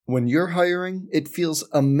When you're hiring, it feels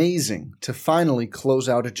amazing to finally close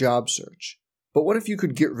out a job search. But what if you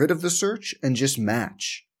could get rid of the search and just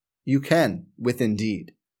match? You can with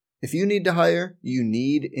Indeed. If you need to hire, you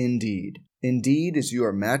need Indeed. Indeed is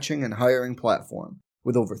your matching and hiring platform.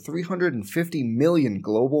 With over 350 million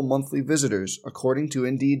global monthly visitors, according to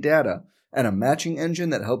Indeed data, and a matching engine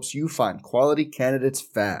that helps you find quality candidates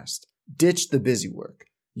fast. Ditch the busy work.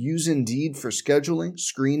 Use Indeed for scheduling,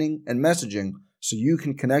 screening, and messaging so you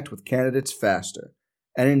can connect with candidates faster.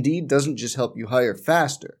 And Indeed doesn't just help you hire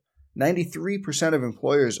faster. 93% of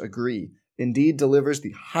employers agree Indeed delivers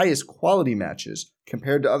the highest quality matches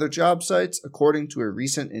compared to other job sites, according to a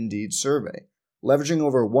recent Indeed survey. Leveraging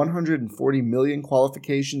over 140 million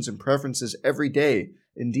qualifications and preferences every day,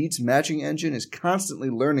 Indeed's matching engine is constantly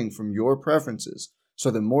learning from your preferences, so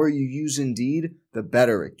the more you use Indeed, the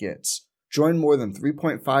better it gets. Join more than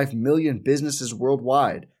 3.5 million businesses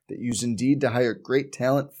worldwide that use Indeed to hire great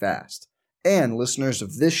talent fast. And listeners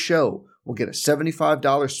of this show will get a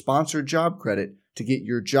 $75 sponsored job credit to get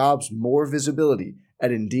your jobs more visibility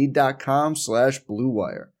at Indeed.com/Blue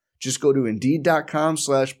Wire. Just go to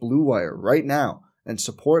Indeed.com/Blue Wire right now and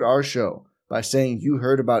support our show by saying you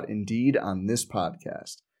heard about Indeed on this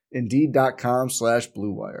podcast.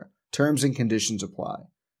 Indeed.com/Blue Wire. Terms and conditions apply.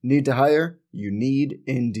 Need to hire? You need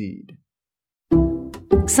Indeed.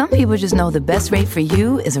 Some people just know the best rate for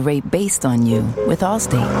you is a rate based on you with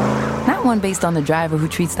Allstate. Not one based on the driver who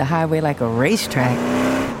treats the highway like a racetrack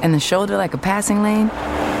and the shoulder like a passing lane.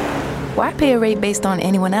 Why pay a rate based on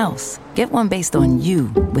anyone else? Get one based on you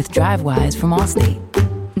with DriveWise from Allstate.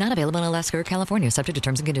 Not available in Alaska or California, subject to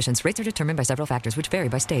terms and conditions. Rates are determined by several factors, which vary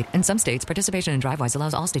by state. In some states, participation in DriveWise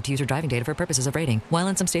allows Allstate to use your driving data for purposes of rating. While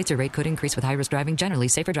in some states, your rate could increase with high-risk driving. Generally,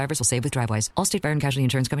 safer drivers will save with DriveWise. Allstate Fire and Casualty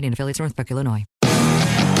Insurance Company and affiliates, Northbrook, Illinois.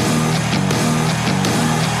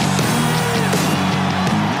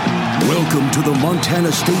 Welcome to the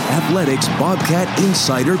Montana State Athletics Bobcat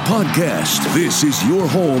Insider Podcast. This is your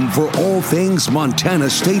home for all things Montana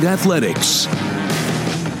State Athletics.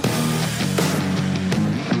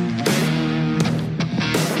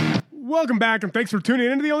 Welcome back, and thanks for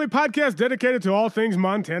tuning into the only podcast dedicated to all things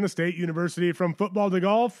Montana State University. From football to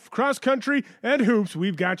golf, cross country, and hoops,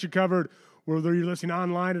 we've got you covered. Whether you're listening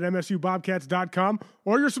online at msubobcats.com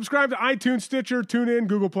or you're subscribed to iTunes, Stitcher, TuneIn,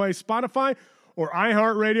 Google Play, Spotify, or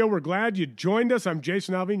iHeartRadio, we're glad you joined us. I'm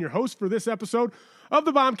Jason Alvin, your host for this episode of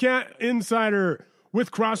the Bobcat Insider. With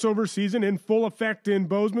crossover season in full effect in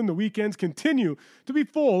Bozeman, the weekends continue to be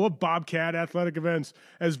full of Bobcat athletic events.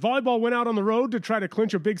 As volleyball went out on the road to try to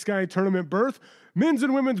clinch a Big Sky tournament berth, men's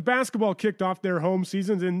and women's basketball kicked off their home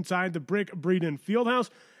seasons inside the Brick Breeden Fieldhouse,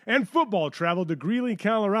 and football traveled to Greeley,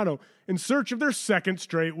 Colorado in search of their second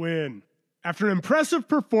straight win. After an impressive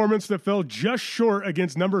performance that fell just short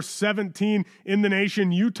against number 17 in the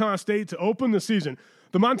nation, Utah State, to open the season,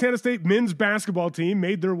 the Montana State men's basketball team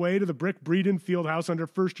made their way to the Brick Breeden Fieldhouse under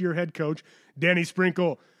first-year head coach Danny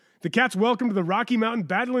Sprinkle. The Cats welcomed the Rocky Mountain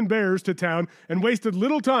Battling Bears to town and wasted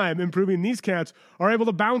little time in proving these Cats are able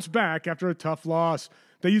to bounce back after a tough loss.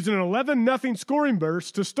 They used an 11-0 scoring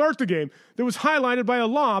burst to start the game that was highlighted by a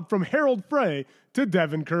lob from Harold Frey to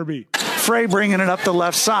Devin Kirby. Frey bringing it up the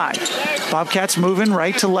left side. Bobcats moving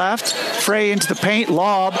right to left. Frey into the paint,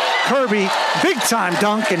 lob. Kirby, big-time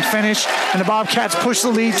dunk and finish. And the Bobcats push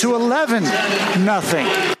the lead to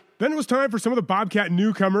 11-0. Then it was time for some of the Bobcat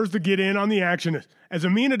newcomers to get in on the action as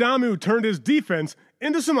Amin Adamu turned his defense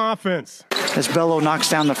into some offense. As Bello knocks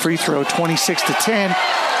down the free throw, 26-10.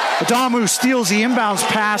 Adamu steals the inbounds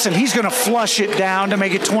pass, and he's going to flush it down to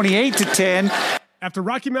make it 28-10. After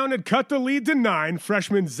Rocky Mountain had cut the lead to 9,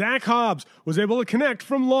 freshman Zach Hobbs was able to connect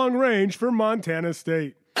from long range for Montana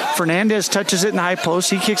State. Fernandez touches it in the high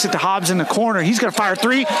post. He kicks it to Hobbs in the corner. He's going to fire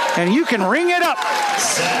three, and you can ring it up.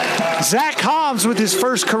 Zach Hobbs with his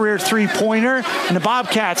first career three-pointer, and the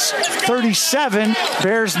Bobcats 37,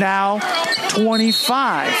 Bears now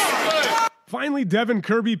 25. Finally, Devin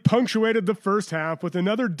Kirby punctuated the first half with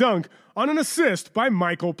another dunk on an assist by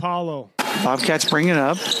Michael Paulo. Bobcats bring it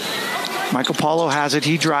up. Michael Paulo has it.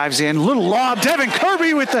 He drives in. Little lob. Devin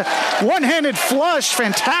Kirby with the one-handed flush.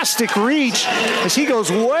 Fantastic reach as he goes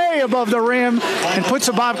way above the rim and puts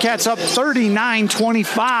the Bobcats up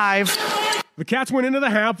 39-25. The Cats went into the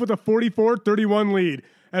half with a 44-31 lead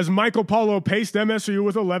as Michael Paulo paced MSU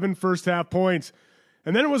with 11 first-half points.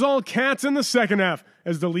 And then it was all Cats in the second half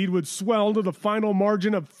as the lead would swell to the final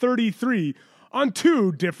margin of 33 on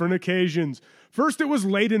two different occasions. First, it was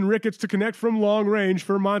Layden Ricketts to connect from long range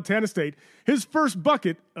for Montana State, his first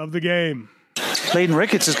bucket of the game. Layden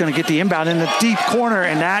Ricketts is going to get the inbound in the deep corner,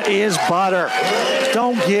 and that is butter.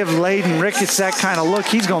 Don't give Layden Ricketts that kind of look.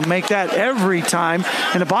 He's going to make that every time.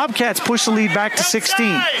 And the Bobcats push the lead back to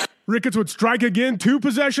 16. Ricketts would strike again 2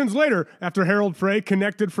 possessions later after Harold Frey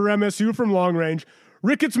connected for MSU from long range.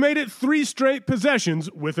 Ricketts made it 3 straight possessions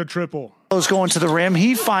with a triple. Going to the rim.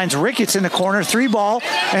 He finds Ricketts in the corner, 3-ball,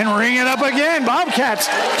 and ring it up again. Bobcats,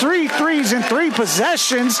 3 threes in 3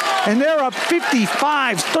 possessions, and they're up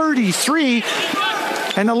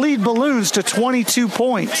 55-33, and the lead balloons to 22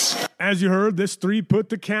 points. As you heard, this 3 put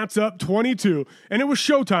the Cats up 22, and it was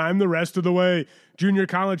showtime the rest of the way. Junior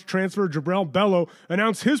college transfer Jabrell Bello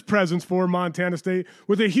announced his presence for Montana State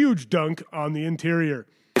with a huge dunk on the interior.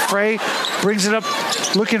 Frey brings it up,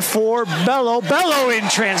 looking for Bello. Bello in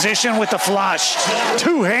transition with the flush.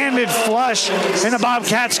 2-handed flush, and the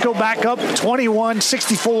Bobcats go back up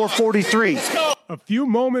 21-64-43. A few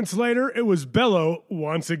moments later, it was Bello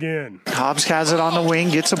once again. Hobbs has it on the wing,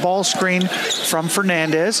 gets a ball screen from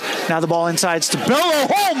Fernandez. Now the ball inside to Bello.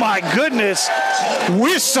 Oh my goodness!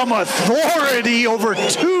 With some authority over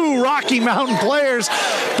 2 Rocky Mountain players.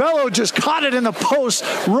 Bello just caught it in the post,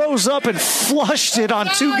 rose up and flushed it on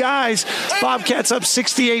 2 guys. Bobcats up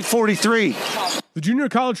 68-43. The junior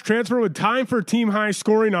college transfer would time for team-high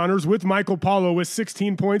scoring honors with Michael Paulo with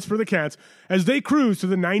 16 points for the Cats as they cruise to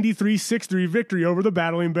the 93-63 victory over the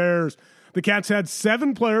Battling Bears. The Cats had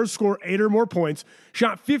 7 players score 8 or more points,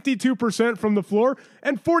 shot 52% from the floor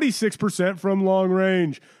and 46% from long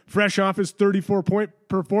range. Fresh off his 34-point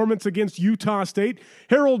performance against Utah State,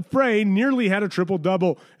 Harold Frey nearly had a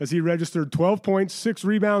triple-double as he registered 12 points, 6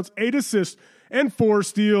 rebounds, 8 assists, and 4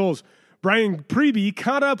 steals. Brian Preby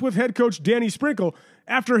caught up with head coach Danny Sprinkle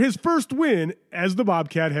after his first win as the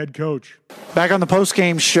Bobcat head coach. Back on the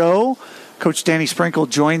post-game show, Coach Danny Sprinkle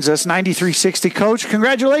joins us. 93-60. Coach,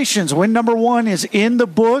 congratulations. Win number 1 is in the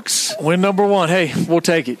books. Win number 1. Hey, we'll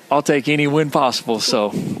take it. I'll take any win possible. So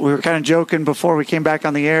we were kind of joking before we came back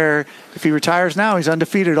on the air. If he retires now, he's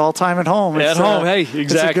undefeated all time at home. At home, hey, exactly.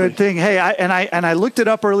 It's a good thing. Hey, I looked it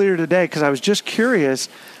up earlier today because I was just curious.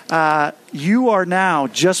 You are now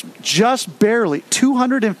just barely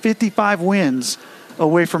 255 wins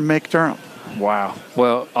away from Mick Durham. Wow.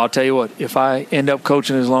 Well, I'll tell you what, if I end up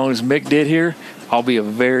coaching as long as Mick did here, I'll be a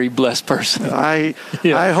very blessed person. I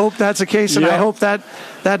hope that's the case, and I hope that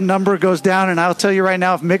number goes down. And I'll tell you right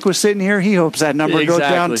now, if Mick was sitting here, he hopes that number goes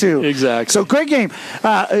down too. Exactly. So great game.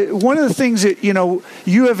 One of the things that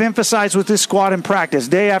you have emphasized with this squad in practice,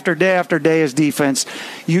 day after day after day, is defense.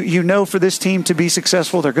 You know, for this team to be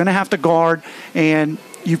successful, they're going to have to guard. And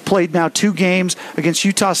you've played now 2 games against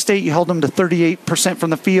Utah State. You held them to 38%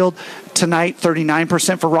 from the field. Tonight,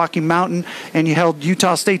 39% for Rocky Mountain. And you held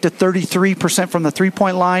Utah State to 33% from the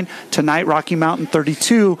three-point line. Tonight, Rocky Mountain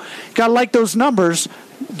 32. Got to like those numbers,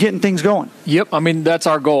 getting things going. Yep. I mean, that's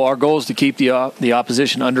our goal. Our goal is to keep the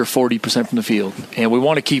opposition under 40% from the field. And we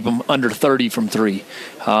want to keep them under 30 from 3.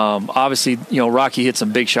 Obviously, Rocky hit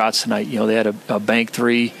some big shots tonight. They had a bank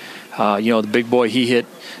 3. The big boy, he hit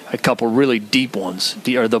a couple really deep ones.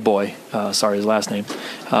 His last name.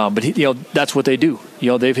 But that's what they do.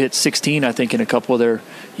 They've hit 16, I think, in a couple of their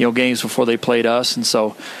games before they played us. And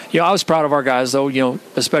so, I was proud of our guys, though.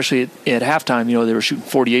 Especially at halftime, they were shooting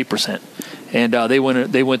 48%, and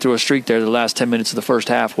they went through a streak there the last 10 minutes of the first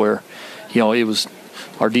half where, it was.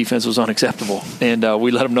 Our defense was unacceptable, and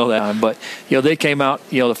we let them know that. But, they came out,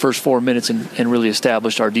 the first 4 minutes and really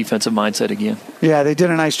established our defensive mindset again. Yeah, they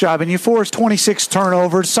did a nice job. And you forced 26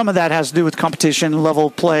 turnovers. Some of that has to do with competition, level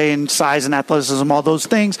of play, and size and athleticism, all those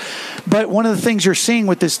things. But one of the things you're seeing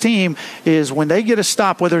with this team is when they get a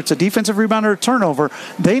stop, whether it's a defensive rebound or a turnover,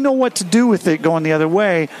 they know what to do with it going the other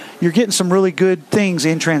way. You're getting some really good things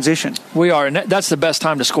in transition. We are, and that's the best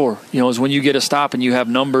time to score, is when you get a stop and you have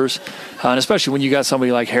numbers, and especially when you got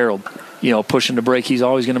somebody like Harold, pushing the break. He's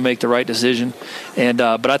always going to make the right decision. And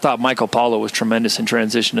but I thought Michael Paulo was tremendous in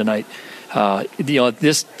transition tonight.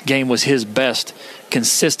 This game was his best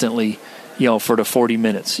consistently, for the 40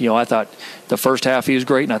 minutes. I thought the first half he was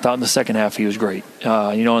great, and I thought in the second half he was great.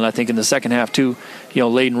 And I think in the second half too,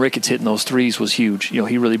 Layden Ricketts hitting those threes was huge.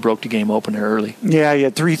 He really broke the game open there early. Yeah, he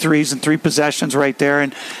had 3 threes and 3 possessions right there.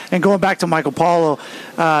 And going back to Michael Paulo,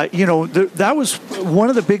 that was one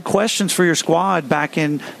of the big questions for your squad back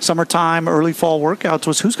in summertime, early fall workouts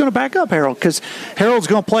was who's going to back up Harold? Because Harold's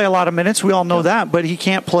going to play a lot of minutes. We all know that, but he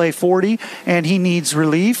can't play 40, and he needs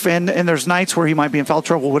relief. And there's nights where he might be in foul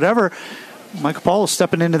trouble, whatever. Michael Paulo is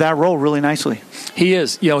stepping into that role really nicely. He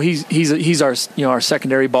is. He's our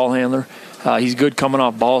secondary ball handler. He's good coming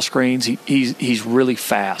off ball screens. He's really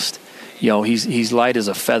fast. he's light as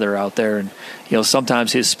a feather out there, and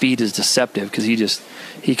sometimes his speed is deceptive because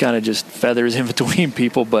he kind of just feathers in between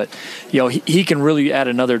people. But he can really add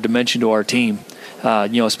another dimension to our team.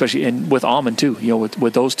 Especially and with Amon too.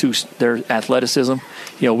 With those two, their athleticism.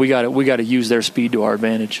 We got to use their speed to our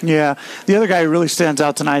advantage. Yeah, the other guy who really stands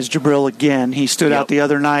out tonight is Jabril again. He stood out the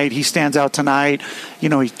other night. He stands out tonight. He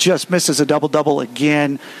just misses a double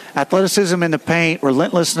again. Athleticism in the paint,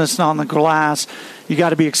 relentlessness on the glass. You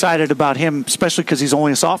got to be excited about him, especially because he's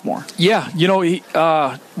only a sophomore. Yeah,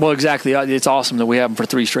 well, exactly. It's awesome that we have him for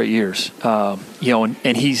 3 straight years.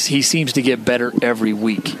 And he seems to get better every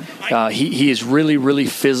week. He is really, really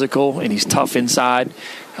physical, and he's tough inside.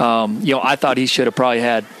 I thought he should have probably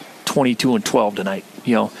had 22 and 12 tonight.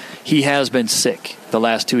 He has been sick the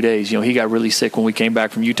last 2 days. He got really sick when we came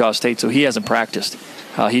back from Utah State, so he hasn't practiced.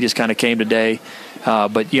 He just kind of came today.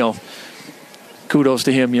 But kudos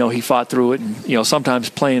to him. He fought through it, and sometimes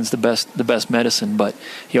playing's the best medicine. But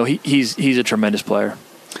he's a tremendous player.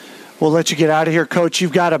 We'll let you get out of here, Coach.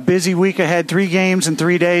 You've got a busy week ahead, 3 games in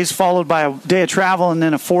 3 days, followed by a day of travel and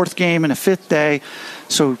then a 4th game and a 5th day.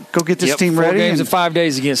 So go get this team 4 ready. 4 games in 5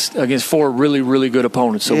 days against 4 really, really good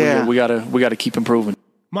opponents. So we gotta keep improving.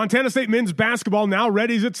 Montana State men's basketball now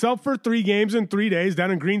readies itself for 3 games in 3 days down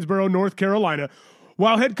in Greensboro, North Carolina.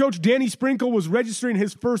 While head coach Danny Sprinkle was registering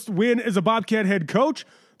his first win as a Bobcat head coach,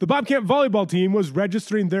 the Bobcat volleyball team was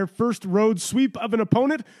registering their first road sweep of an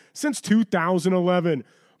opponent since 2011.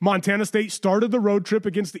 Montana State started the road trip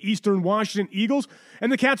against the Eastern Washington Eagles,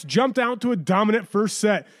 and the Cats jumped out to a dominant first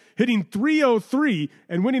set, hitting 303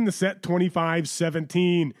 and winning the set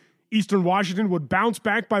 25-17. Eastern Washington would bounce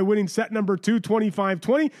back by winning set number 2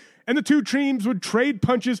 25-20, and the two teams would trade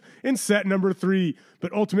punches in set number 3,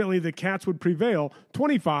 but ultimately the Cats would prevail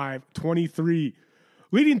 25-23.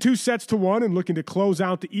 Leading 2-1 and looking to close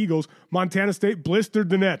out the Eagles, Montana State blistered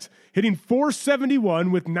the nets, hitting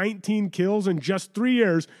 471 with 19 kills and just 3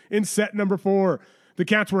 errors in set number 4. The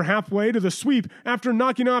Cats were halfway to the sweep after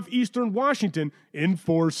knocking off Eastern Washington in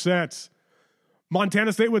 4 sets.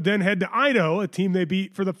 Montana State would then head to Idaho, a team they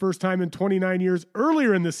beat for the first time in 29 years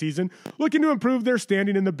earlier in the season, looking to improve their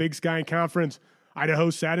standing in the Big Sky Conference. Idaho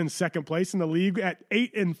sat in second place in the league at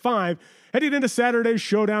 8-5, heading into Saturday's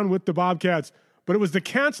showdown with the Bobcats. But it was the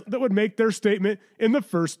Cats that would make their statement in the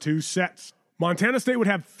first 2 sets. Montana State would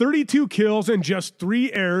have 32 kills and just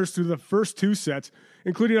 3 errors through the first 2 sets,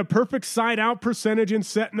 including a perfect side-out percentage in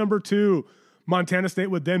set number 2. Montana State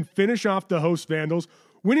would then finish off the host Vandals,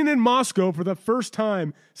 winning in Moscow for the first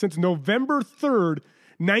time since November 3rd,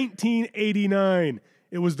 1989.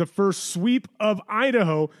 It was the first sweep of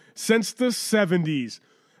Idaho since the 70s.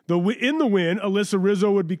 In the win, Alyssa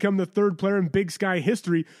Rizzo would become the 3rd player in Big Sky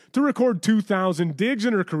history to record 2,000 digs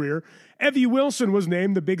in her career. Evie Wilson was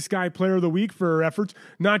named the Big Sky Player of the Week for her efforts,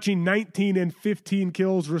 notching 19 and 15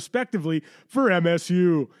 kills respectively for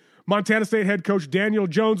MSU. Montana State head coach Daniel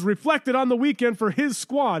Jones reflected on the weekend for his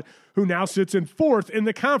squad, who now sits in 4th in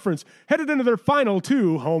the conference, headed into their final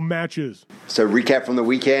 2 home matches. So recap from the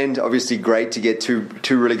weekend, obviously great to get two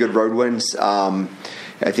really good road wins.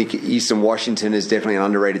 I think Eastern Washington is definitely an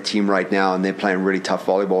underrated team right now, and they're playing really tough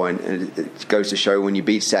volleyball, and it goes to show when you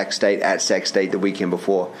beat Sac State at Sac State the weekend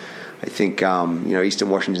before. I think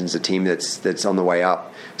Eastern Washington's a team that's on the way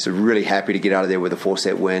up, so really happy to get out of there with a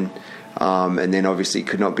 4-set win. And then obviously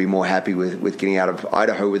could not be more happy with getting out of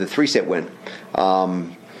Idaho with a 3-set win.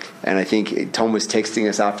 And I think Tom was texting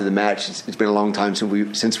us after the match. It's been a long time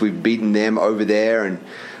since we've beaten them over there, and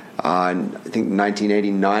I think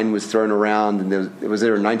 1989 was thrown around, and was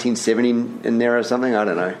there a 1970 in there or something? I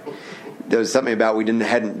don't know. There was something about we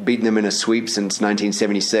hadn't beaten them in a sweep since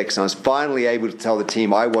 1976. And I was finally able to tell the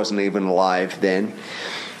team I wasn't even alive then,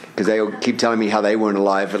 because they keep telling me how they weren't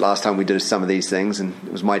alive the last time we did some of these things, and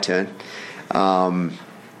it was my turn.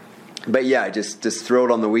 But yeah, just thrilled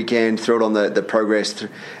on the weekend, thrilled on the progress,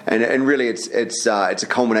 and really it's a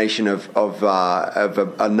culmination of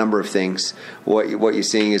a number of things. What you're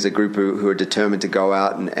seeing is a group who are determined to go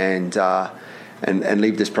out and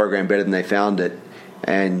leave this program better than they found it,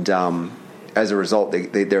 and as a result,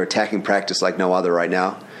 they're attacking practice like no other right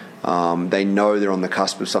now. They know they're on the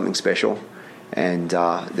cusp of something special, and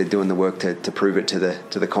they're doing the work to prove it to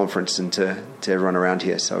the conference and to everyone around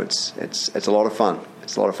here. So it's a lot of fun.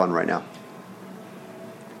 It's a lot of fun right now.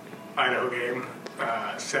 Idaho game,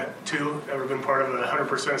 set 2. Ever been part of a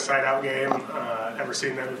 100% side-out game? Ever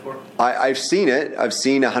seen that before? I've seen it. I've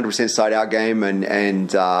seen a 100% side-out game, and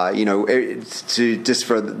just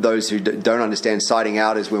for those who don't understand, siding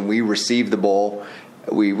out is when we receive the ball.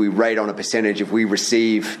 We rate on a percentage. If we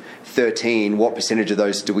receive 13, what percentage of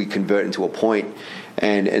those do we convert into a point?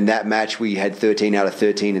 And in that match, we had 13 out of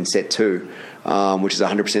 13 in set 2, which is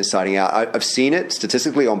 100% starting out. I've seen it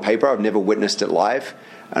statistically on paper. I've never witnessed it live,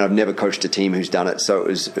 and I've never coached a team who's done it. So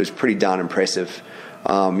it was pretty darn impressive.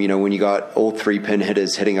 When you got all 3 pin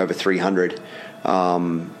hitters hitting over 300,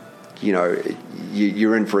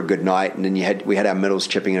 you're in for a good night. And then we had our middles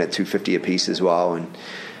chipping in at 250 apiece as well. And,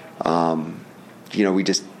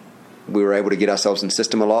 we were able to get ourselves in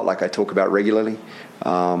system a lot, like I talk about regularly.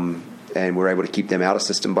 And we're able to keep them out of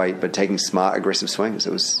system by taking smart, aggressive swings.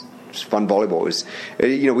 It was fun volleyball. It was,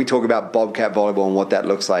 we talk about Bobcat volleyball and what that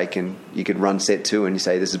looks like, and you could run set 2 and you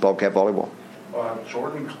say, this is Bobcat volleyball.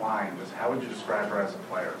 Jordan Klein, how would you describe her as a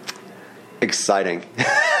player? Exciting.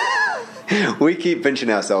 We keep pinching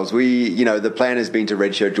ourselves. The plan has been to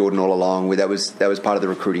redshirt Jordan all along. That was part of the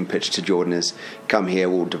recruiting pitch to Jordan is, come here,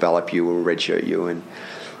 we'll develop you, we'll redshirt you. And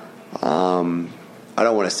I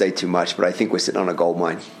don't want to say too much, but I think we're sitting on a gold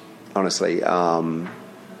mine, honestly.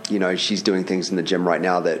 She's doing things in the gym right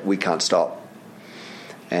now that we can't stop.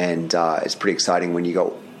 And it's pretty exciting when you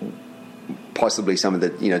got possibly some of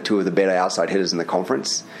the, 2 of the better outside hitters in the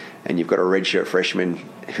conference, and you've got a redshirt freshman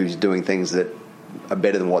who's doing things that are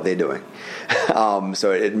better than what they're doing.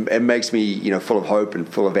 So it makes me, full of hope and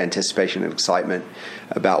full of anticipation and excitement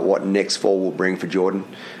about what next fall will bring for Jordan.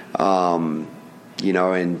 Really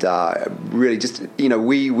just,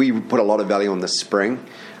 we put a lot of value on the spring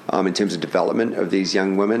in terms of development of these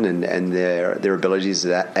young women and their abilities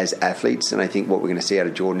as athletes. And I think what we're going to see out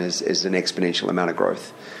of Jordan is an exponential amount of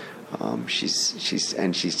growth. She's just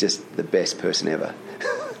the best person ever.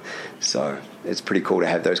 So it's pretty cool to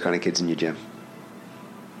have those kind of kids in your gym.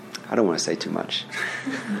 I don't want to say too much.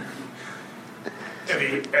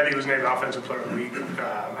 Evie was named Offensive Player of the Week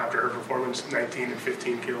after her performance, 19 and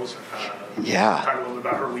 15 kills. Talk a little bit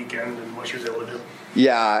about her weekend and what she was able to do.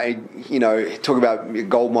 Yeah, talk about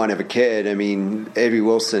gold mine of a kid. I mean, Evie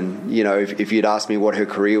Wilson, if you'd asked me what her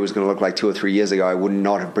career was going to look like 2 or 3 years ago, I would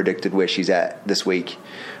not have predicted where she's at this week,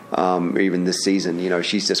 or even this season.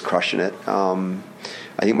 She's just crushing it. I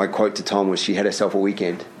think my quote to Tom was she had herself a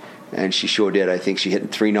weekend, and she sure did. I think she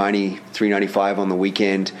hit 390, 395 on the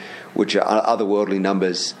weekend, which are otherworldly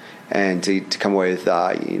numbers. And to come away with,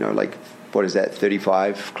 what is that,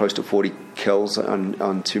 35, close to 40 kills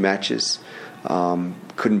on 2 matches.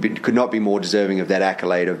 Could not be more deserving of that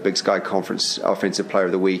accolade of Big Sky Conference Offensive Player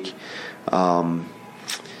of the Week. I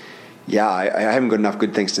haven't got enough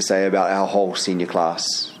good things to say about our whole senior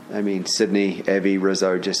class. I mean, Sydney, Evie,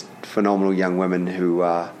 Rizzo, just phenomenal young women who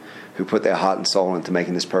put their heart and soul into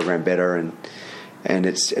making this program better. And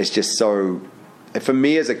it's just so, for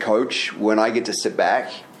me as a coach, when I get to sit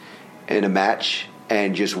back in a match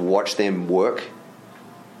and just watch them work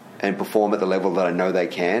and perform at the level that I know they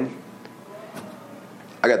can,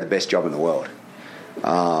 I got the best job in the world.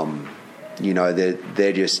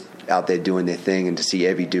 They're just out there doing their thing, and to see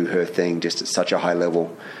Evie do her thing just at such a high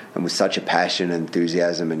level and with such a passion,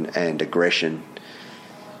 enthusiasm, and aggression,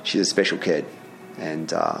 she's a special kid. And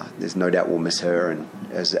there's no doubt we'll miss her, and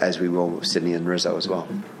as we will Sydney and Rizzo as well.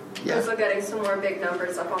 Yeah. Also getting some more big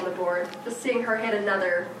numbers up on the board. Just seeing her hit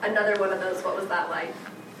another one of those, what was that like?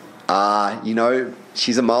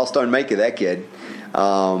 She's a milestone maker, that kid.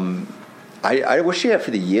 What's she at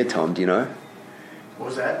for the year, Tom? Do you know? What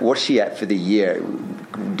was that? What's she at for the year,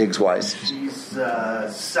 digs-wise? She's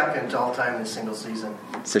second all-time in a single season.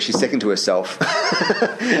 So she's second to herself.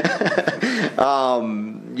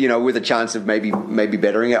 With a chance of maybe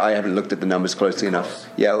bettering it. I haven't looked at the numbers closely enough.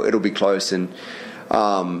 Yeah, it'll be close. And,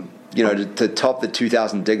 to top the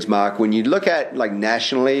 2,000 digs mark, when you look at,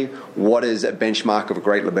 nationally, what is a benchmark of a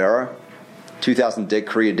great libero, 2,000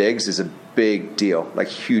 career digs is a big deal,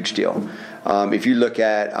 huge deal. If you look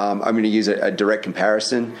at, I'm going to use a direct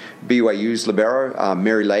comparison, BYU's libero,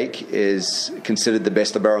 Mary Lake is considered the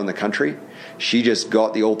best libero in the country. She just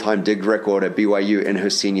got the all-time dig record at BYU in her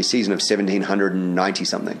senior season of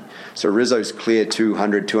 1,790-something. So Rizzo's clear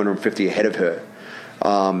 200, 250 ahead of her.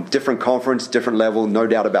 Different conference, different level, no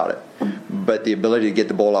doubt about it. But the ability to get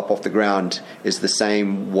the ball up off the ground is the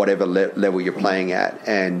same whatever level you're playing at.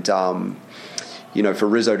 And for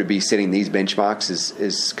Rizzo to be setting these benchmarks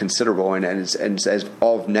is considerable and it's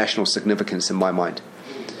of national significance in my mind.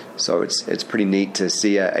 So it's pretty neat to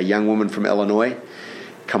see a young woman from Illinois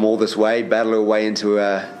come all this way, battle her way into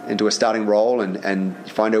a starting role and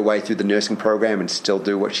find her way through the nursing program and still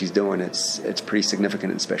do what she's doing. It's pretty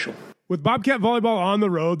significant and special. With Bobcat volleyball on the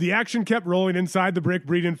road, the action kept rolling inside the Brick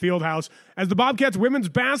Breeden Fieldhouse as the Bobcats women's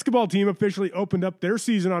basketball team officially opened up their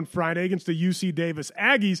season on Friday against the UC Davis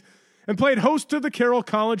Aggies and played host to the Carroll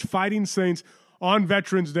College Fighting Saints on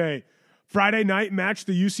Veterans Day. Friday night matched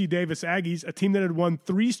the UC Davis Aggies, a team that had won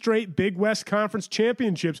 3 straight Big West Conference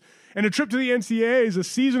championships and a trip to the NCAAs a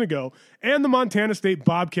season ago, and the Montana State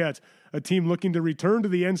Bobcats, a team looking to return to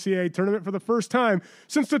the NCAA tournament for the first time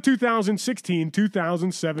since the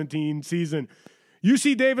 2016-2017 season.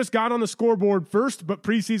 UC Davis got on the scoreboard first, but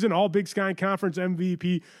preseason All-Big Sky Conference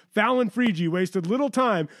MVP Fallon Frigi wasted little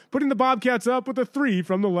time, putting the Bobcats up with a 3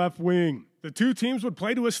 from the left wing. The two teams would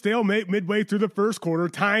play to a stalemate midway through the first quarter,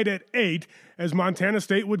 tied at 8, as Montana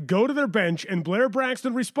State would go to their bench, and Blair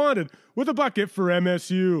Braxton responded with a bucket for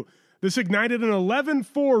MSU. This ignited an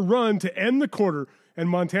 11-4 run to end the quarter, and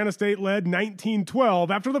Montana State led 19-12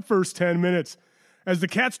 after the first 10 minutes. As the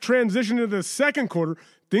Cats transitioned into the second quarter,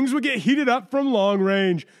 things would get heated up from long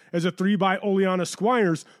range, as a 3 by Oleana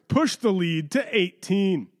Squires pushed the lead to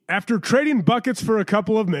 18. After trading buckets for a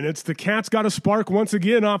couple of minutes, the Cats got a spark once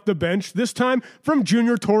again off the bench, this time from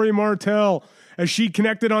junior Tori Martell, as she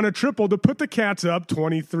connected on a triple to put the Cats up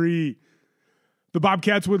 23. The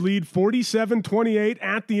Bobcats would lead 47-28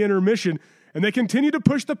 at the intermission, and they continued to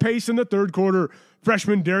push the pace in the third quarter.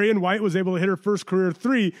 Freshman Darian White was able to hit her first career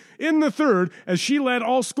 3 in the third, as she led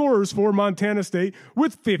all scorers for Montana State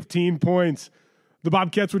with 15 points. The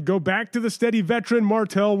Bobcats would go back to the steady veteran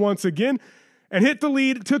Martell once again and hit the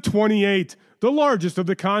lead to 28, the largest of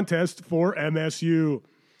the contest for MSU.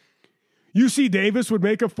 UC Davis would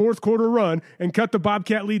make a fourth quarter run and cut the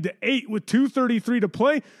Bobcat lead to 8 with 2:33 to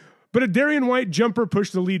play, but a Darian White jumper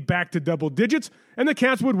pushed the lead back to double digits, and the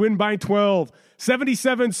Cats would win by 12.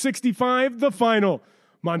 77-65, the final.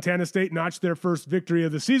 Montana State notched their first victory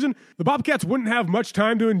of the season. The Bobcats wouldn't have much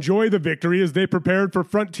time to enjoy the victory as they prepared for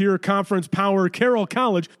Frontier Conference power Carroll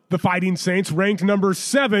College. The Fighting Saints, ranked number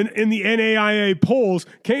 7 in the NAIA polls,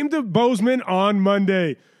 came to Bozeman on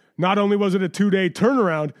Monday. Not only was it a 2-day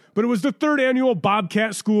turnaround, but it was the third annual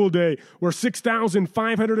Bobcat School Day, where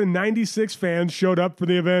 6,596 fans showed up for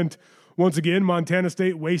the event. Once again, Montana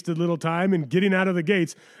State wasted little time in getting out of the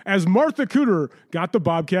gates as Martha Cooter got the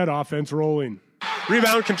Bobcat offense rolling.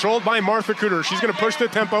 Rebound controlled by Martha Cooter. She's going to push the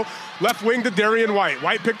tempo. Left wing to Darian White.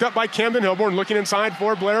 White picked up by Camden Hilborn, looking inside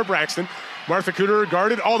for Blair Braxton. Martha Cooter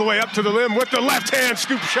guarded all the way up to the rim with the left hand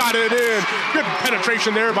scoop shot it in. Good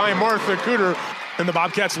penetration there by Martha Cooter. And the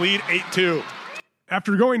Bobcats lead 8-2.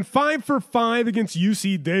 After going 5 for 5 against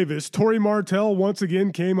UC Davis, Tori Martell once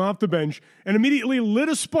again came off the bench and immediately lit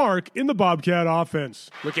a spark in the Bobcat offense.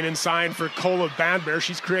 Looking inside for Cola Badbear,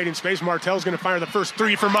 she's creating space. Martell's going to fire the first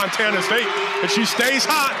 3 for Montana State, and she stays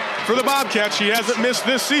hot for the Bobcats. She hasn't missed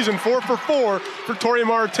this season. 4 for 4 for Tori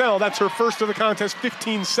Martell. That's her first of the contest,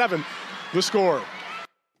 15-7 the score.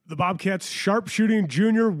 The Bobcats' sharpshooting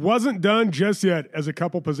junior wasn't done just yet, as a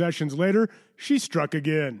couple possessions later, she struck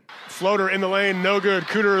again. Floater in the lane, no good.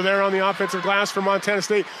 Cooter there on the offensive glass for Montana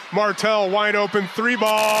State. Martell wide open,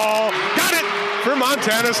 3-ball. Got it for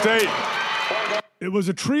Montana State. It was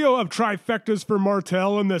a trio of trifectas for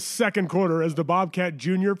Martell in the second quarter as the Bobcat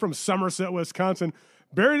junior from Somerset, Wisconsin,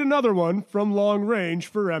 buried another one from long range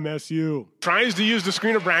for MSU. Tries to use the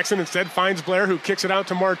screen of Braxton, instead finds Blair, who kicks it out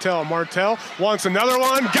to Martell. Martell wants another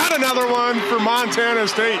one, got another one for Montana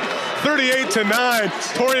State.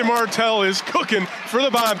 38-9, Tori Martell is cooking for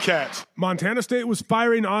the Bobcats. Montana State was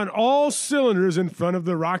firing on all cylinders in front of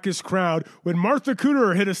the raucous crowd when Martha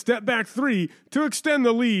Cooter hit a step-back 3 to extend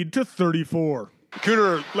the lead to 34.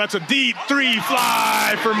 Cooter lets a deep 3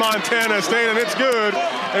 fly for Montana State, and it's good.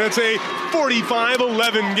 And it's a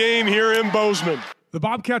 45-11 game here in Bozeman. The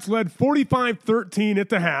Bobcats led 45-13 at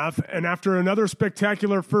the half, and after another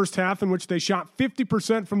spectacular first half in which they shot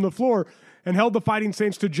 50% from the floor and held the Fighting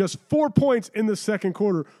Saints to just 4 points in the second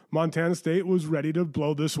quarter, Montana State was ready to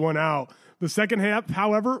blow this one out. The second half,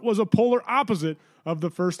 however, was a polar opposite of the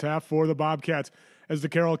first half for the Bobcats, as the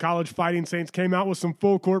Carroll College Fighting Saints came out with some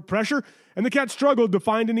full-court pressure, and the Cats struggled to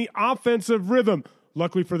find any offensive rhythm.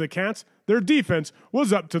 Luckily for the Cats, their defense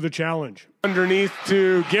was up to the challenge. Underneath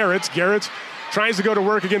to Garretts. Garretts tries to go to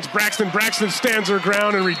work against Braxton. Braxton stands her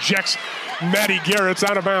ground and rejects Maddie Garretts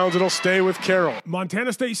out of bounds. It'll stay with Carroll.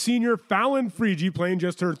 Montana State senior Fallon Frigi, playing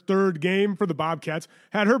just her third game for the Bobcats,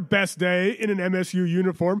 had her best day in an MSU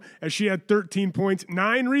uniform as she had 13 points,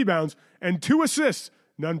 9 rebounds, and 2 assists.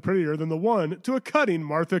 None prettier than the one to a cutting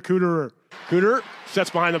Martha Cooter. Cooter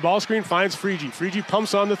sets behind the ball screen, finds Frigi. Frigi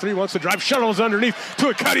pumps on the 3, wants to drive, shuttles underneath to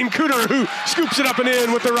a cutting Cooter, who scoops it up and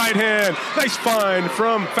in with the right hand. Nice find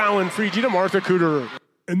from Fallon Frigi to Martha Cooter.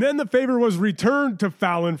 And then the favor was returned to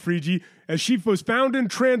Fallon Frigi as she was found in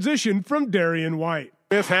transition from Darian White.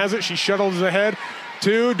 Smith has it. She shuttles ahead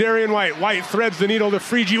to Darian White. White threads the needle to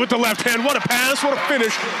Frigi with the left hand. What a pass, what a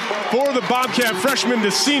finish for the Bobcat freshman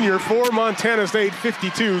to senior for Montana State,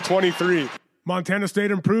 52-23. Montana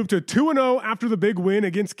State improved to 2-0 after the big win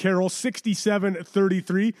against Carroll,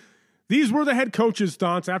 67-33. These were the head coach's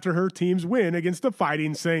thoughts after her team's win against the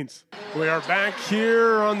Fighting Saints. We are back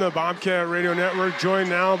here on the Bobcat Radio Network, joined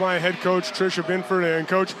now by head coach Tricia Binford. And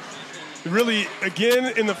Coach, really,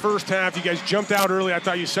 again, in the first half, you guys jumped out early. I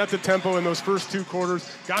thought you set the tempo in those first two quarters,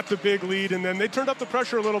 got the big lead, and then they turned up the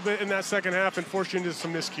pressure a little bit in that second half and forced you into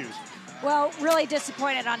some miscues. Well, really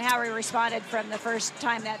disappointed on how we responded from the first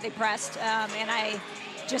time that they pressed. And I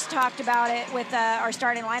just talked about it with our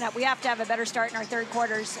starting lineup. We have to have a better start in our third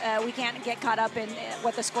quarters. We can't get caught up in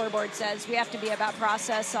what the scoreboard says. We have to be about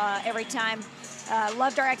process every time.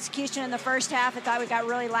 Loved our execution in the first half. I thought we got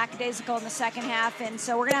really lackadaisical in the second half, and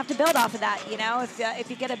so we're going to have to build off of that. You know, if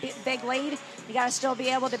you get a big lead, you got to still be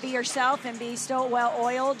able to be yourself and be still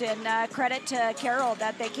well-oiled, and credit to Carroll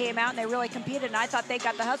that they came out and they really competed, and I thought they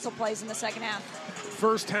got the hustle plays in the second half.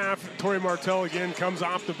 First half, Tori Martell again comes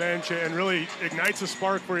off the bench and really ignites a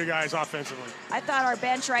spark for you guys offensively. I thought our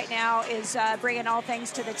bench right now is bringing all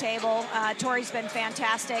things to the table. Tori's been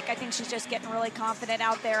fantastic. I think she's just getting really confident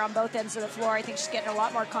out there on both ends of the floor. I think she's getting a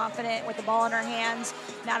lot more confident with the ball in her hands.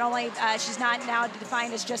 Not only, she's not now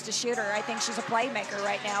defined as just a shooter. I think she's a playmaker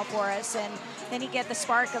right now for us. And then you get the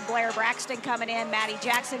spark of Blair Braxton coming in, Maddie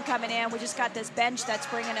Jackson coming in. We just got this bench that's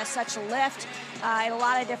bringing us such a lift in a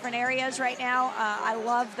lot of different areas right now. I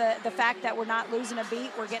love the fact that we're not losing a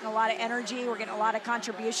beat. We're getting a lot of energy. We're getting a lot of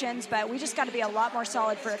contributions, but we just got to be a lot more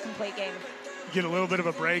solid for a complete game. Get a little bit of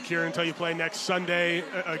a break here until you play next Sunday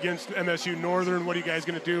against MSU Northern. What are you guys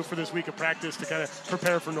going to do for this week of practice to kind of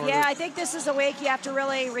prepare for Northern? Yeah, I think this is a week you have to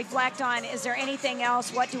really reflect on, is there anything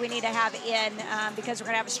else? What do we need to have in? Because we're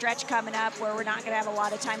going to have a stretch coming up where we're not going to have a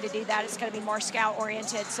lot of time to do that. It's going to be more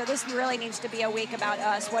scout-oriented. So this really needs to be a week about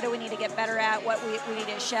us. What do we need to get better at? What we need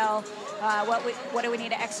to shell? What do we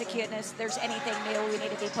need to execute? And if there's anything new we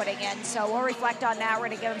need to be putting in. So we'll reflect on that. We're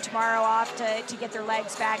going to give them tomorrow off to get their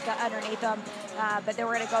legs back underneath them. But then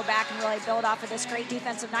we're going to go back and really build off of this great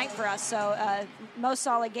defensive night for us. So most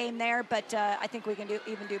solid game there, but I think we can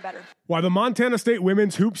even do better. While the Montana State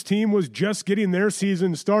women's hoops team was just getting their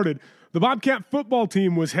season started, the Bobcat football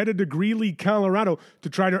team was headed to Greeley, Colorado to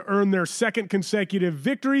try to earn their second consecutive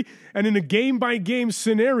victory, and in a game-by-game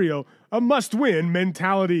scenario, a must-win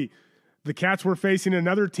mentality. The Cats were facing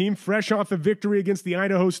another team fresh off a victory against the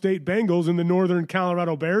Idaho State Bengals and the Northern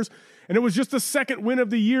Colorado Bears, and it was just the second win of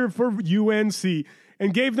the year for UNC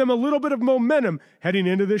and gave them a little bit of momentum heading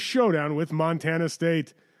into this showdown with Montana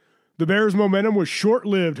State. The Bears' momentum was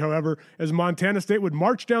short-lived, however, as Montana State would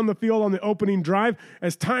march down the field on the opening drive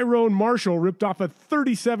as Tyrone Marshall ripped off a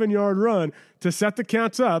 37-yard run to set the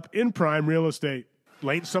Cats up in prime real estate.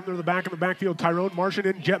 Layton Sumner to the back of the backfield. Tyrone Marshall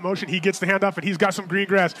in jet motion. He gets the handoff, and he's got some green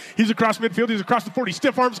grass. He's across midfield. He's across the 40.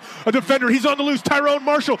 Stiff arms a defender. He's on the loose. Tyrone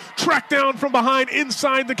Marshall tracked down from behind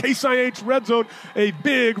inside the Case IH red zone. A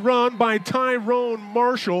big run by Tyrone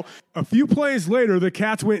Marshall. A few plays later, the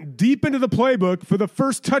Cats went deep into the playbook for the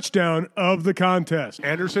first touchdown of the contest.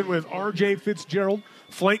 Anderson with R.J. Fitzgerald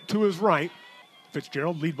flanked to his right.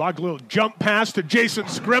 Fitzgerald lead block, a little jump pass to Jason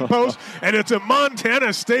Skrempos, and it's a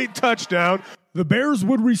Montana State touchdown. The Bears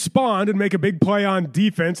would respond and make a big play on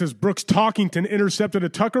defense as Brooks Talkington intercepted a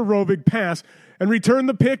Tucker Rovig pass and returned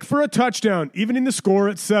the pick for a touchdown, evening the score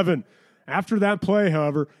at 7. After that play,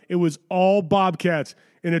 however, it was all Bobcats.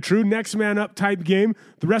 In a true next-man-up type game,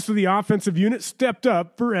 the rest of the offensive unit stepped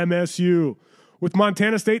up for MSU. With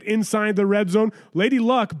Montana State inside the red zone, Lady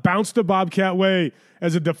Luck bounced the Bobcat way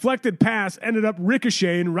as a deflected pass ended up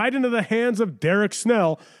ricocheting right into the hands of Derek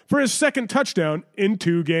Snell for his second touchdown in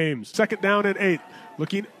 2 games. Second down and 8.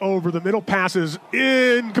 Looking over the middle, passes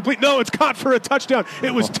incomplete. No, it's caught for a touchdown.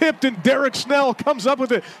 It was tipped, and Derek Snell comes up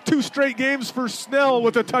with it. 2 straight games for Snell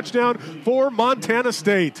with a touchdown for Montana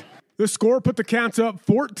State. The score put the Cats up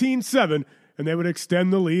 14-7, and they would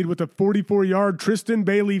extend the lead with a 44-yard Tristan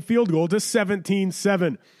Bailey field goal to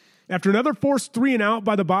 17-7. After another forced 3-and-out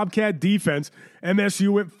by the Bobcat defense,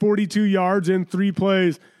 MSU went 42 yards in 3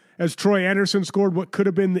 plays as Troy Anderson scored what could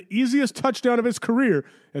have been the easiest touchdown of his career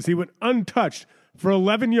as he went untouched for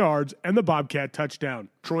 11 yards and the Bobcat touchdown.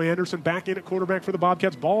 Troy Anderson back in at quarterback for the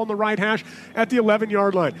Bobcats. Ball on the right hash at the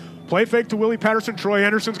 11-yard line. Play fake to Willie Patterson. Troy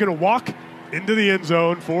Anderson's going to walk into the end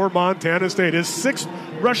zone for Montana State. His 6th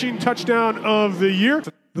rushing touchdown of the year.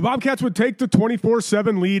 The Bobcats would take the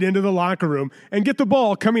 24-7 lead into the locker room and get the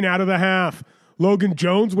ball coming out of the half. Logan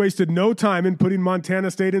Jones wasted no time in putting Montana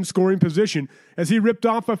State in scoring position as he ripped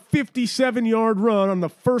off a 57-yard run on the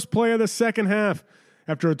first play of the second half.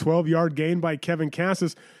 after a 12-yard gain by Kevin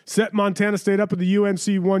Cassis set Montana State up at the UNC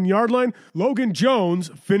 1-yard line. Logan Jones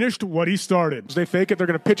finished what he started. As they fake it, they're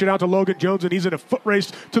going to pitch it out to Logan Jones, and he's in a foot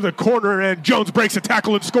race to the corner, and Jones breaks a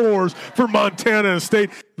tackle and scores for Montana State.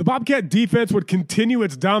 The Bobcat defense would continue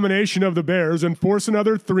its domination of the Bears and force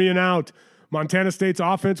another 3-and-out. Montana State's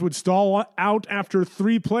offense would stall out after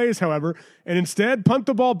 3 plays, however, and instead punt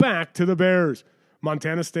the ball back to the Bears.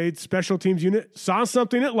 Montana State's special teams unit saw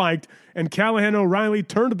something it liked, and Callahan O'Reilly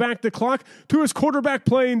turned back the clock to his quarterback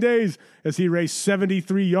playing days as he raced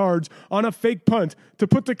 73 yards on a fake punt to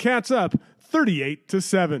put the Cats up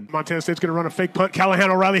 38-7. Montana State's going to run a fake punt.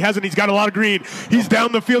 Callahan O'Reilly has it. He's got a lot of green. He's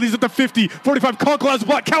down the field. He's at the 50, 45. Conklaw's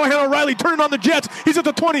block. Callahan O'Reilly turning on the Jets. He's at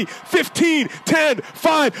the 20, 15, 10,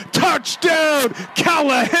 5. Touchdown,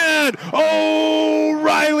 Callahan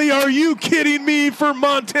O'Reilly. Are you kidding me for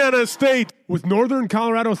Montana State? With Northern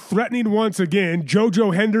Colorado threatening once again,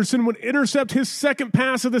 JoJo Henderson would intercept his second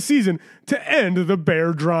pass of the season to end the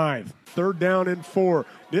Bear drive. 3rd down and 4.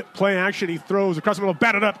 Play action. He throws across the middle,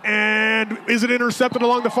 batted up, and is it intercepted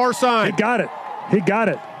along the far side? He got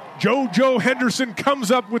it. JoJo Henderson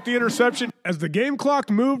comes up with the interception. As the game clock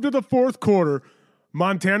moved to the 4th quarter,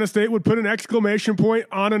 Montana State would put an exclamation point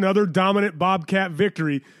on another dominant Bobcat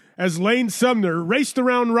victory as Lane Sumner raced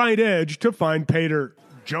around right edge to find pay dirt.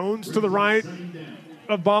 Jones to the right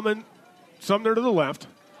of Bauman, Sumner to the left.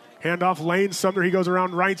 Handoff Lane Sumner. He goes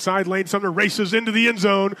around right side. Lane Sumner races into the end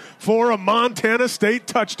zone for a Montana State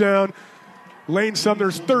touchdown. Lane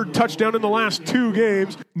Sumner's 3rd touchdown in the last 2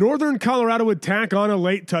 games. Northern Colorado would tack on a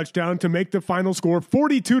late touchdown to make the final score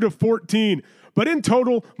 42-14. But in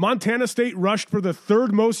total, Montana State rushed for the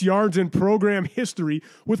 3rd most yards in program history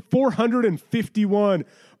with 451,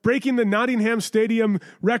 breaking the Nottingham Stadium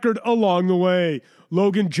record along the way.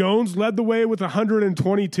 Logan Jones led the way with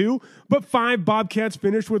 122, but 5 Bobcats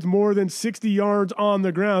finished with more than 60 yards on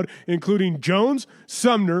the ground, including Jones,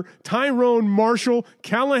 Sumner, Tyrone Marshall,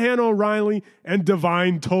 Callahan O'Reilly, and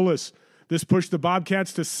Divine Tullis. This pushed the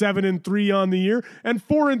Bobcats to 7-3 on the year and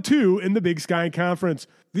 4-2 in the Big Sky Conference.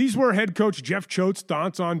 These were head coach Jeff Choate's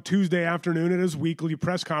thoughts on Tuesday afternoon at his weekly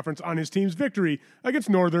press conference on his team's victory against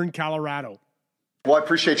Northern Colorado. Well, I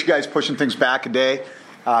appreciate you guys pushing things back a day.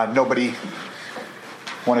 Nobody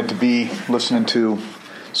wanted to be listening to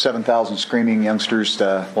 7,000 screaming youngsters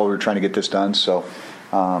while we were trying to get this done. So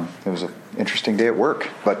it was an interesting day at work.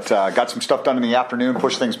 But got some stuff done in the afternoon,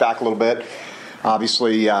 pushed things back a little bit.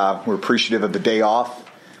 Obviously, we're appreciative of the day off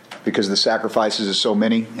because the sacrifices of so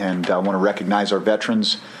many, and I want to recognize our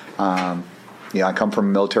veterans. I come from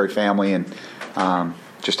a military family and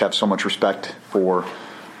just have so much respect for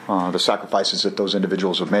the sacrifices that those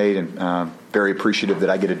individuals have made, and very appreciative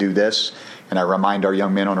that I get to do this. And I remind our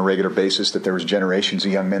young men on a regular basis that there was generations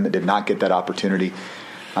of young men that did not get that opportunity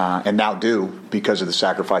and now do because of the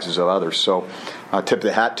sacrifices of others. So tip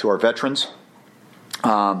the hat to our veterans.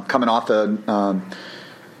 Coming off the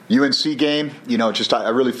UNC game, I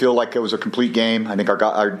really feel like it was a complete game. I think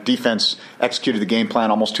our defense executed the game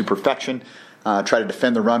plan almost to perfection. Try to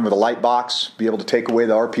defend the run with a light box, be able to take away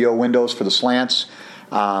the RPO windows for the slants.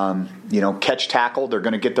 Catch tackle. They're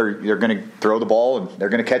going to throw the ball and they're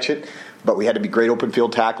going to catch it. But we had to be great open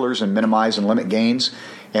field tacklers and minimize and limit gains.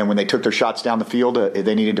 And when they took their shots down the field,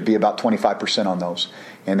 they needed to be about 25% on those,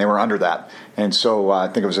 and they were under that. And so I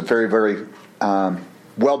think it was a very, very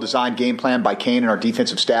well-designed game plan by Kane and our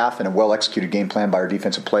defensive staff, and a well-executed game plan by our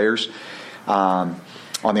defensive players.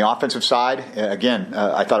 On the offensive side, again,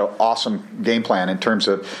 I thought an awesome game plan in terms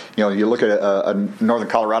of, you look at a Northern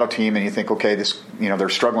Colorado team and you think, okay, this, they're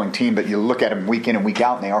a struggling team, but you look at them week in and week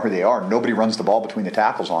out and they are who they are. Nobody runs the ball between the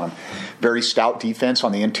tackles on them. Very stout defense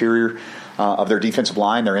on the interior of their defensive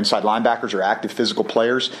line. Their inside linebackers are active physical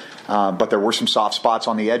players, but there were some soft spots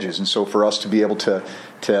on the edges. And so for us to be able to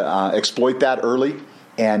exploit that early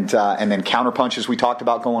and then counterpunch, as we talked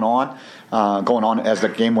about going on as the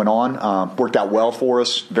game went on, worked out well for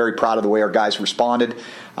us. Very proud of the way our guys responded.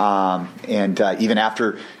 Even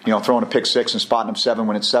after throwing a pick six and spotting them 7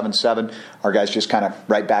 when it's 7-7, our guys just kind of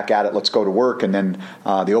right back at it. Let's go to work. And then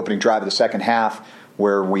the opening drive of the second half,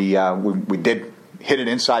 where we did hit an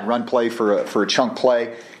inside run play for a chunk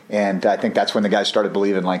play, and I think that's when the guys started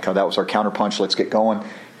believing that was our counterpunch. Let's get going.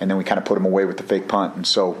 And then we kind of put them away with the fake punt. And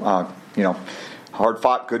so hard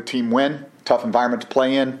fought, good team win. Tough environment to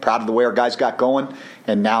play in. Proud of the way our guys got going,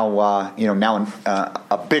 and now in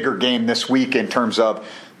a bigger game this week in terms of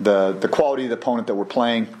the quality of the opponent that we're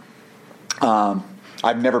playing.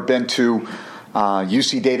 I've never been to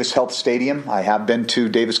UC Davis Health Stadium. I have been to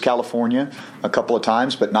Davis, California a couple of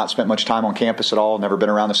times, but not spent much time on campus at all. Never been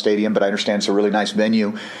around the stadium, but I understand it's a really nice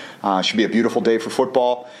venue. Should be a beautiful day for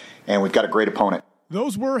football, and we've got a great opponent.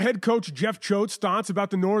 Those were head coach Jeff Choate's thoughts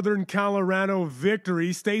about the Northern Colorado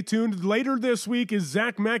victory. Stay tuned. Later this week as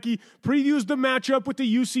Zach Mackey previews the matchup with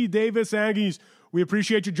the UC Davis Aggies. We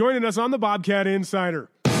appreciate you joining us on the Bobcat Insider.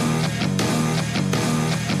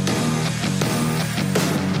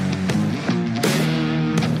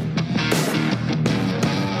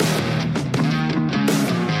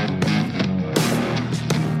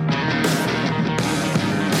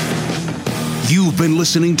 You've been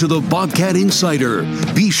listening to the Bobcat Insider.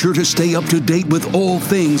 Be sure to stay up to date with all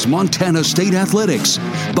things Montana State athletics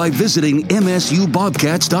by visiting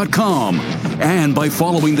MSUBobcats.com and by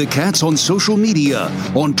following the Cats on social media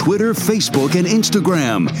on Twitter, Facebook, and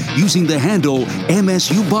Instagram using the handle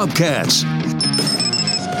MSU Bobcats.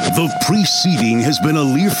 The preceding has been a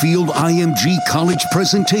Learfield IMG College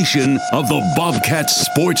presentation of the Bobcats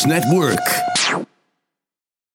Sports Network.